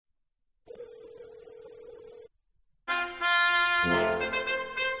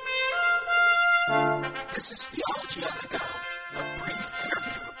This is Theology on the Go, a brief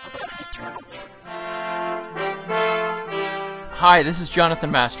interview about an eternal truth. Hi, this is Jonathan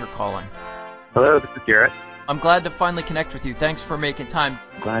Master calling. Hello, this is Garrett. I'm glad to finally connect with you. Thanks for making time.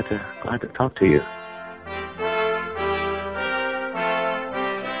 Glad to talk to you.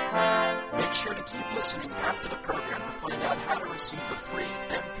 Make sure to keep listening after the program to find out how to receive a free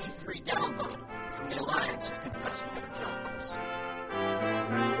MP3 download from the Alliance of Confessing Evangelicals.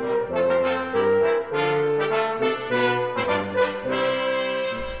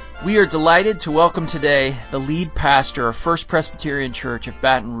 We are delighted to welcome today the lead pastor of First Presbyterian Church of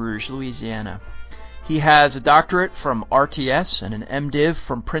Baton Rouge, Louisiana. He has a doctorate from RTS and an MDiv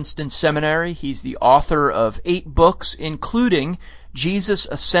from Princeton Seminary. He's the author of 8 books, including Jesus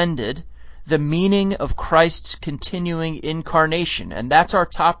Ascended, The Meaning of Christ's Continuing Incarnation. And that's our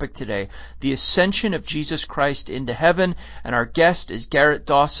topic today, the Ascension of Jesus Christ into Heaven. And our guest is Garrett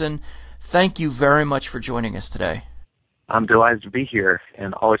Dawson. Thank you very much for joining us today. I'm delighted to be here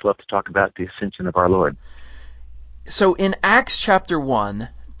and always love to talk about the ascension of our Lord. So in Acts chapter 1,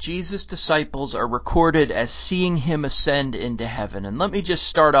 Jesus' disciples are recorded as seeing him ascend into heaven. And let me just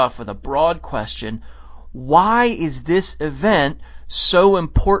start off with a broad question. Why is this event so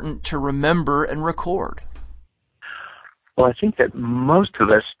important to remember and record? Well, I think that most of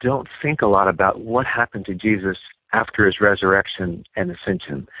us don't think a lot about what happened to Jesus after his resurrection and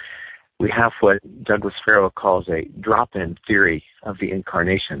ascension. We have what Douglas Farrell calls a drop-in theory of the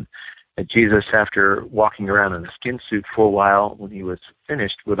incarnation. That Jesus, after walking around in a skin suit for a while, when he was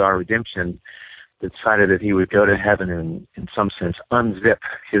finished with our redemption, decided that he would go to heaven and, in some sense, unzip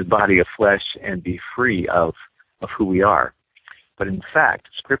his body of flesh and be free of who we are. But in fact,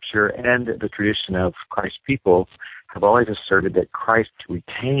 Scripture and the tradition of Christ's people have always asserted that Christ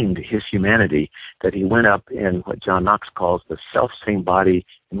retained his humanity, that he went up in what John Knox calls the self-same body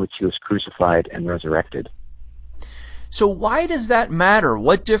in which he was crucified and resurrected. So why does that matter?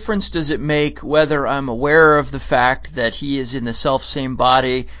 What difference does it make whether I'm aware of the fact that he is in the self-same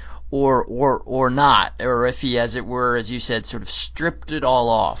body or not, or if he, as it were, as you said, sort of stripped it all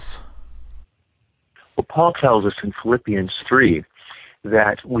off? Well, Paul tells us in Philippians 3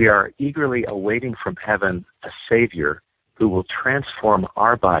 that we are eagerly awaiting from heaven a Savior who will transform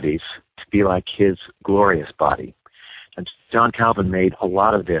our bodies to be like his glorious body. And John Calvin made a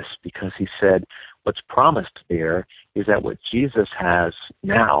lot of this because he said what's promised there is that what Jesus has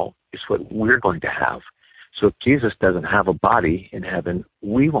now is what we're going to have. So if Jesus doesn't have a body in heaven,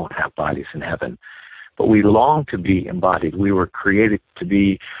 we won't have bodies in heaven. But we long to be embodied. We were created to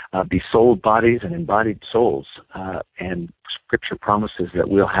be souled bodies and embodied souls. And Scripture promises that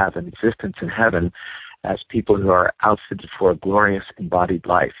we'll have an existence in heaven as people who are outfitted for a glorious embodied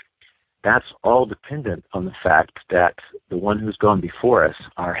life. That's all dependent on the fact that the one who's gone before us,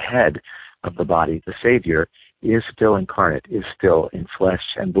 our head of the body, the Savior, is still incarnate, is still in flesh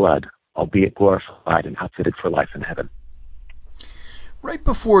and blood, albeit glorified and outfitted for life in heaven. Right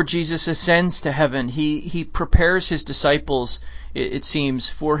before Jesus ascends to heaven, he prepares his disciples, it seems,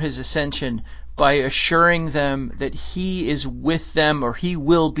 for his ascension by assuring them that he is with them, or he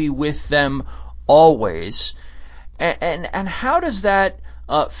will be with them always. And how does that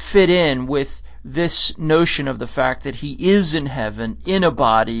fit in with this notion of the fact that he is in heaven in a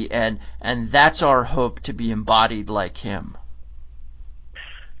body, and that's our hope, to be embodied like him?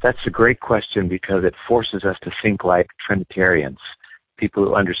 That's a great question because it forces us to think like Trinitarians, people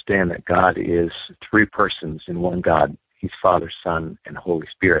who understand that God is 3 persons in one God. He's Father, Son, and Holy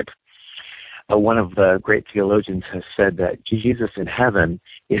Spirit. One of the great theologians has said that Jesus in heaven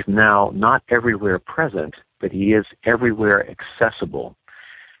is now not everywhere present, but he is everywhere accessible.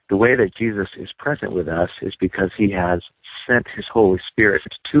 The way that Jesus is present with us is because he has sent his Holy Spirit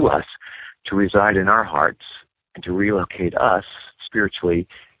to us to reside in our hearts and to relocate us spiritually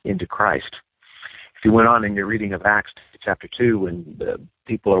into Christ. If you went on in your reading of Acts chapter 2, and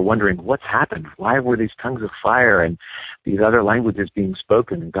people are wondering what's happened, why were these tongues of fire and these other languages being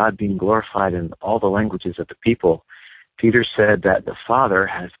spoken and God being glorified in all the languages of the people, Peter said that the Father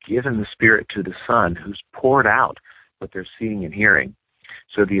has given the Spirit to the Son, who's poured out what they're seeing and hearing.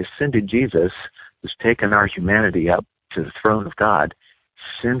 So the ascended Jesus, who's taken our humanity up to the throne of God,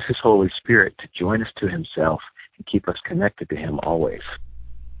 sends his Holy Spirit to join us to himself and keep us connected to him always.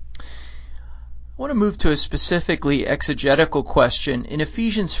 I want to move to a specifically exegetical question. In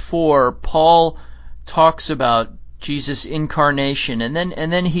Ephesians 4, Paul talks about Jesus' incarnation, and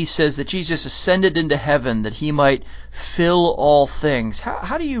then he says that Jesus ascended into heaven that he might fill all things.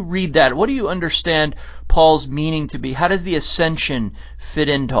 How do you read that? What do you understand Paul's meaning to be? How does the ascension fit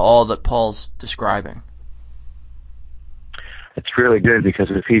into all that Paul's describing? It's really good because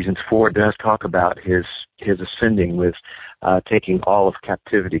Ephesians 4 does talk about his his ascending with taking all of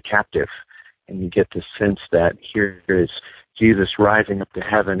captivity captive. And you get the sense that here is Jesus rising up to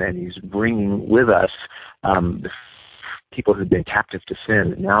heaven, and he's bringing with us the people who've been captive to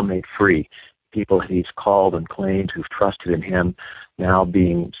sin, now made free. People he's called and claimed who've trusted in him, now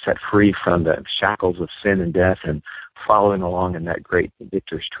being set free from the shackles of sin and death and following along in that great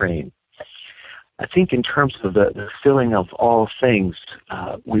victor's train. I think in terms of the filling of all things,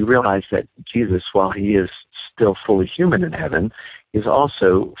 we realize that Jesus, while he is still fully human in heaven, is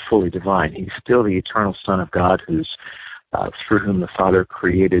also fully divine. He's still the eternal Son of God who's through whom the Father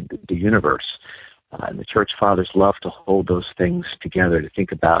created the universe. And the Church Fathers love to hold those things together, to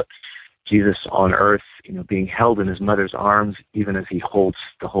think about Jesus on earth, being held in his mother's arms, even as he holds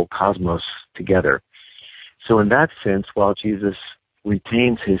the whole cosmos together. So in that sense, while Jesus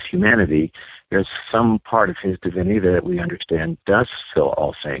retains his humanity, there's some part of his divinity that we understand does fill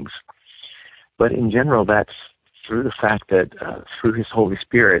all things. But in general, that's through the fact that through his Holy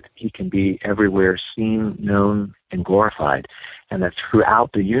Spirit, he can be everywhere seen, known, and glorified, and that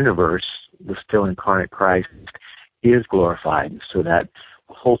throughout the universe, the still incarnate Christ is glorified, so that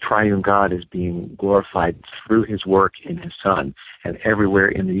the whole triune God is being glorified through his work in his Son, and everywhere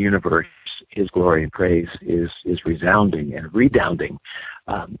in the universe, his glory and praise is resounding and redounding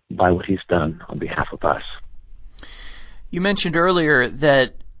by what he's done on behalf of us. You mentioned earlier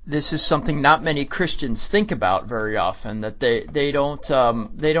that this is something not many Christians think about very often, that they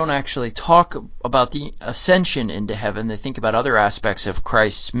don't actually talk about the ascension into heaven. They think about other aspects of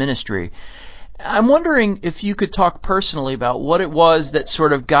Christ's ministry. I'm wondering if you could talk personally about what it was that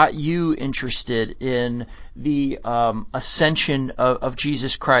sort of got you interested in the ascension of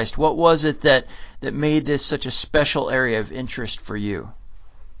Jesus Christ. What was it that made this such a special area of interest for you?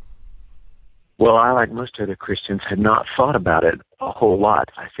 Well, I, like most other Christians, had not thought about it a whole lot.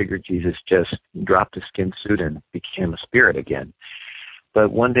 I figured Jesus just dropped his skin suit and became a spirit again.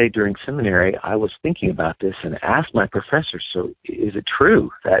 But one day during seminary, I was thinking about this and asked my professor, so is it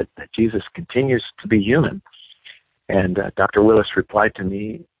true that Jesus continues to be human? And Dr. Willis replied to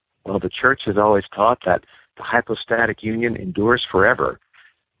me, well, the Church has always taught that the hypostatic union endures forever.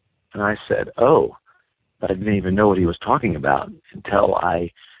 And I said, oh, but I didn't even know what he was talking about until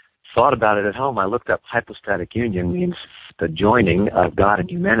I thought about it at home. I looked up hypostatic union, means the joining of God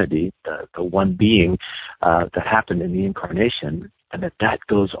and humanity, the one being that happened in the incarnation, and that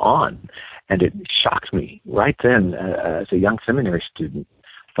goes on. And it shocked me right then as a young seminary student.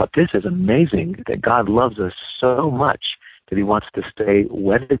 I thought, this is amazing that God loves us so much that he wants to stay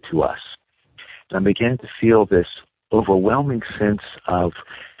wedded to us. And I began to feel this overwhelming sense of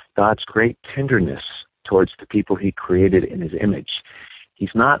God's great tenderness towards the people he created in his image. He's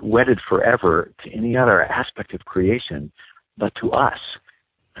not wedded forever to any other aspect of creation, but to us.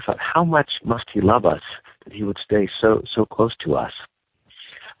 I thought, how much must he love us that he would stay so close to us?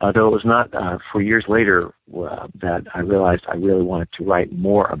 Though it was not for years later that I realized I really wanted to write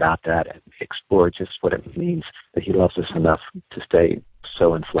more about that and explore just what it means that he loves us enough to stay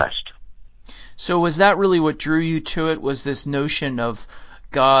so enfleshed. So was that really what drew you to it, was this notion of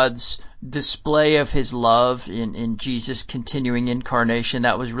God's display of his love in Jesus' continuing incarnation?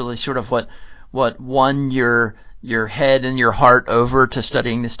 That was really sort of what won your head and your heart over to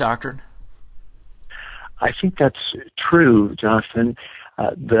studying this doctrine? I think that's true, Jonathan.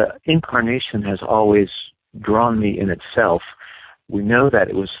 The incarnation has always drawn me in itself. We know that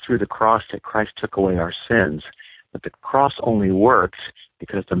it was through the cross that Christ took away our sins, but the cross only works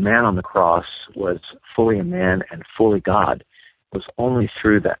because the man on the cross was fully a man and fully God. It was only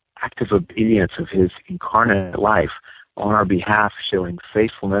through the active obedience of his incarnate life on our behalf, showing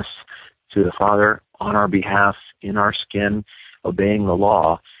faithfulness to the Father on our behalf, in our skin, obeying the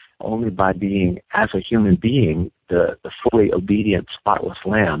law, only by being, as a human being, the fully obedient, spotless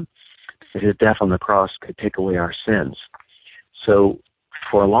lamb, that his death on the cross could take away our sins. So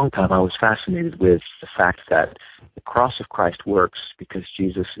for a long time I was fascinated with the fact that the cross of Christ works because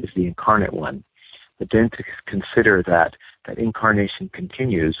Jesus is the incarnate one. But then to consider that incarnation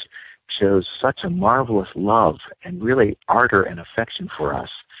continues shows such a marvelous love and really ardor and affection for us,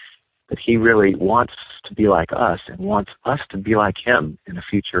 that he really wants to be like us and wants us to be like him in a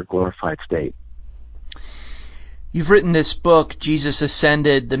future glorified state. You've written this book, Jesus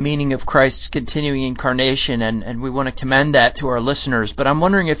Ascended, The Meaning of Christ's Continuing Incarnation, and we want to commend that to our listeners. But I'm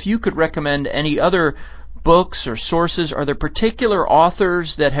wondering if you could recommend any other books or sources. Are there particular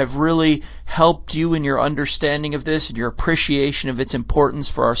authors that have really helped you in your understanding of this and your appreciation of its importance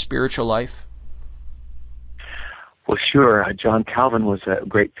for our spiritual life? Well, sure. John Calvin was a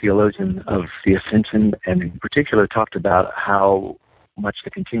great theologian of the Ascension, and in particular talked about how much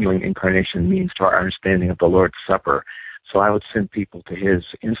the continuing incarnation means to our understanding of the Lord's Supper. So I would send people to his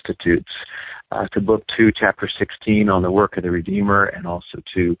institutes, to Book 2, Chapter 16 on the work of the Redeemer, and also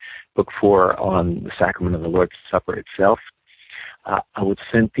to Book 4 on the sacrament of the Lord's Supper itself. I would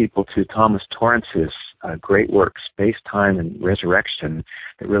send people to Thomas Torrance's great work, Space, Time, and Resurrection,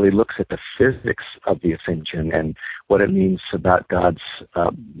 that really looks at the physics of the Ascension and what it means about God's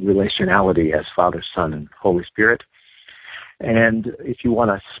relationality as Father, Son, and Holy Spirit. And if you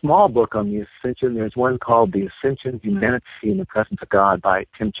want a small book on the Ascension, there's one called The Ascension, Humanity in the Presence of God by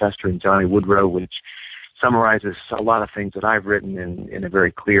Tim Chester and Johnny Woodrow, which summarizes a lot of things that I've written in a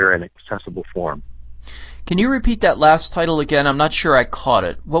very clear and accessible form. Can you repeat that last title again? I'm not sure I caught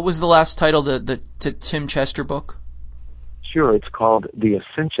it. What was the last title, the Tim Chester book? Sure, it's called The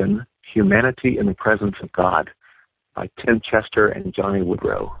Ascension, Humanity in the Presence of God by Tim Chester and Johnny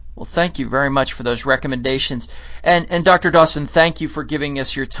Woodrow. Well, thank you very much for those recommendations. And Dr. Dawson, thank you for giving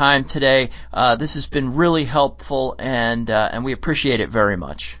us your time today. This has been really helpful, and we appreciate it very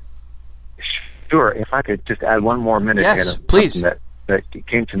much. Sure. If I could just add one more minute. Yes, please. That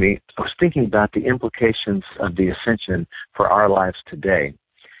came to me. I was thinking about the implications of the Ascension for our lives today,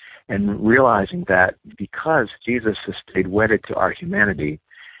 and realizing that because Jesus has stayed wedded to our humanity,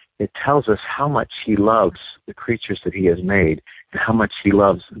 it tells us how much he loves the creatures that he has made and how much he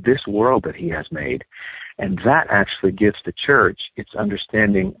loves this world that he has made. And that actually gives the church its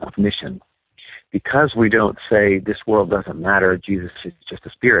understanding of mission. Because we don't say this world doesn't matter, Jesus is just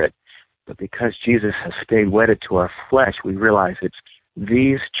a spirit, but because Jesus has stayed wedded to our flesh, we realize it's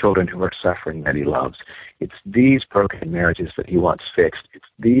these children who are suffering that he loves. It's these broken marriages that he wants fixed. It's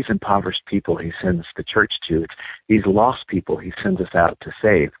these impoverished people he sends the church to. It's these lost people he sends us out to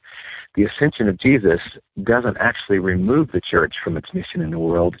save. The ascension of Jesus doesn't actually remove the church from its mission in the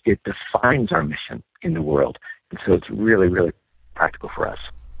world. It defines our mission in the world. And so it's really, really practical for us.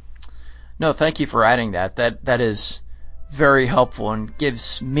 No, thank you for adding that. That is very helpful and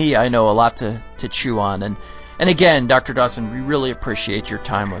gives me, I know, a lot to chew on. And again, Dr. Dawson, we really appreciate your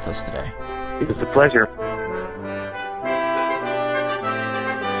time with us today. It was a pleasure.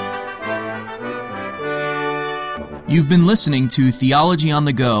 You've been listening to Theology on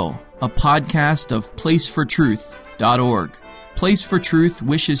the Go, a podcast of placefortruth.org. Place for Truth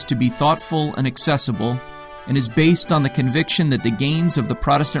wishes to be thoughtful and accessible, and is based on the conviction that the gains of the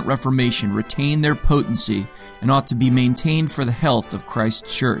Protestant Reformation retain their potency and ought to be maintained for the health of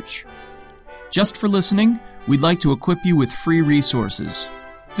Christ's Church. Just for listening, we'd like to equip you with free resources.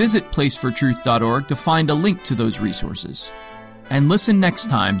 Visit placefortruth.org to find a link to those resources. And listen next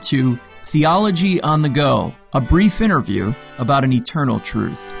time to Theology on the Go, a brief interview about an eternal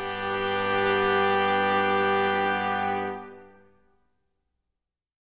truth.